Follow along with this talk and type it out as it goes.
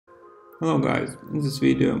Hello guys, in this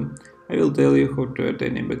video I will tell you how to add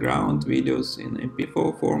any background videos in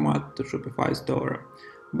MP4 format to Shopify store,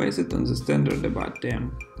 based on the standard debug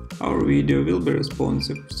theme. Our video will be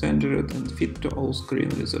responsive, centered and fit to all screen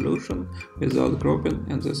resolution without cropping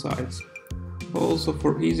and the sides. Also,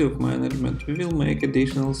 for ease of management, we will make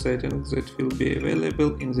additional settings that will be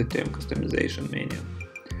available in the theme customization menu.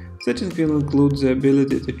 Settings will include the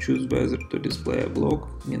ability to choose whether to display a block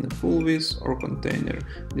in a full width or container,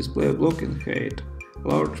 display a block in height,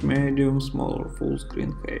 large, medium, small or full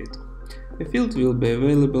screen height. A field will be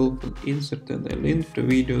available for inserting a link to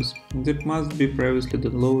videos that must be previously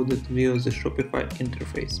downloaded via the Shopify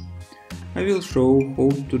interface. I will show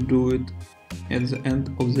how to do it at the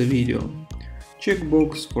end of the video.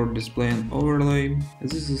 Checkbox for display and overlay.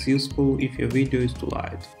 This is useful if your video is too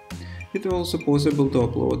light. It is also possible to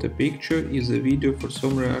upload a picture if the video for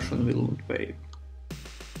some reason will not pay.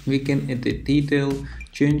 We can edit detail,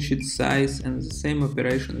 change its size, and the same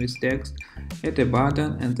operation with text, add a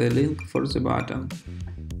button and a link for the button.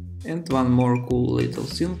 And one more cool little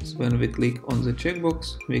thing, when we click on the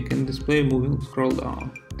checkbox, we can display moving scroll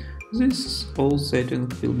down. This all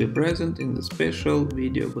setting will be present in the special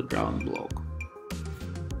video background block.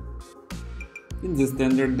 In the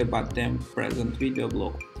standard debug theme present video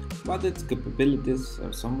block, but its capabilities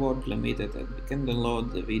are somewhat limited and we can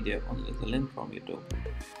download the video only the link from YouTube.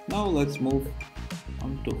 Now let's move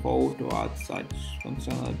on to how to add such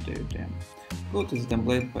functionality to them. Go to the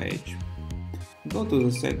template page, go to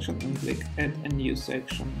the section and click add a new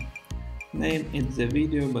section. Name it the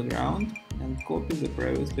video background and copy the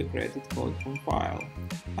previously created code from file.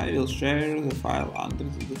 I will share the file under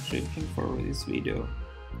the description for this video.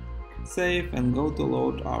 Save and go to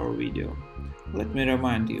load our video. Let me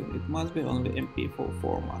remind you, it must be only MP4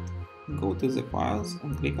 format. Go to the files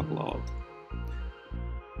and click upload.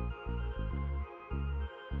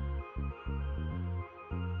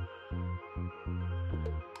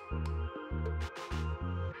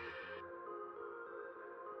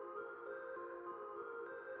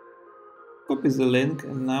 Copy the link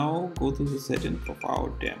and now go to the setting of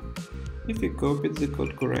our theme. If you copied the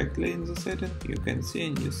code correctly in the setting, you can see a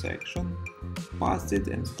new section, paste it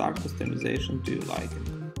and start customization to your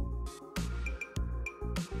liking.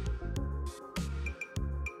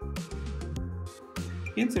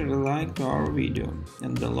 Insert a link to our video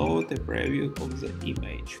and download a preview of the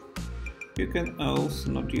image. You can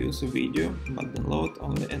also not use a video but download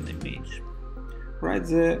only an image. Write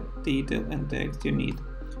the detail and text you need.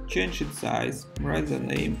 Change its size, write the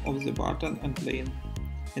name of the button and link.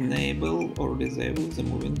 Enable or disable the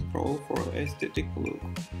moving scroll for aesthetic look.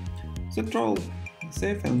 That's all.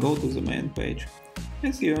 Save and go to the main page.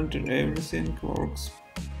 As you enter, everything works.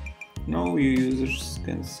 Now your users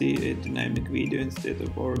can see a dynamic video instead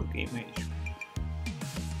of boring image.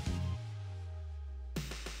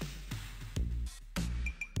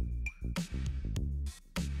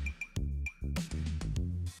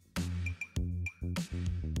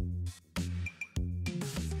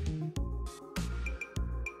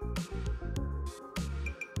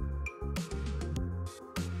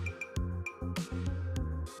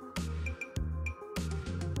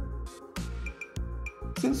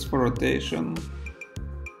 Thanks for rotation.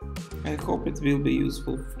 I hope it will be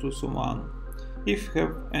useful to someone. If you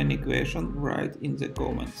have any question, write in the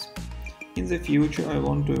comments. In the future I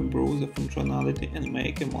want to improve the functionality and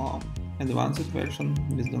make a more advanced version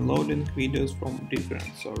with downloading videos from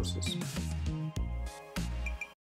different sources.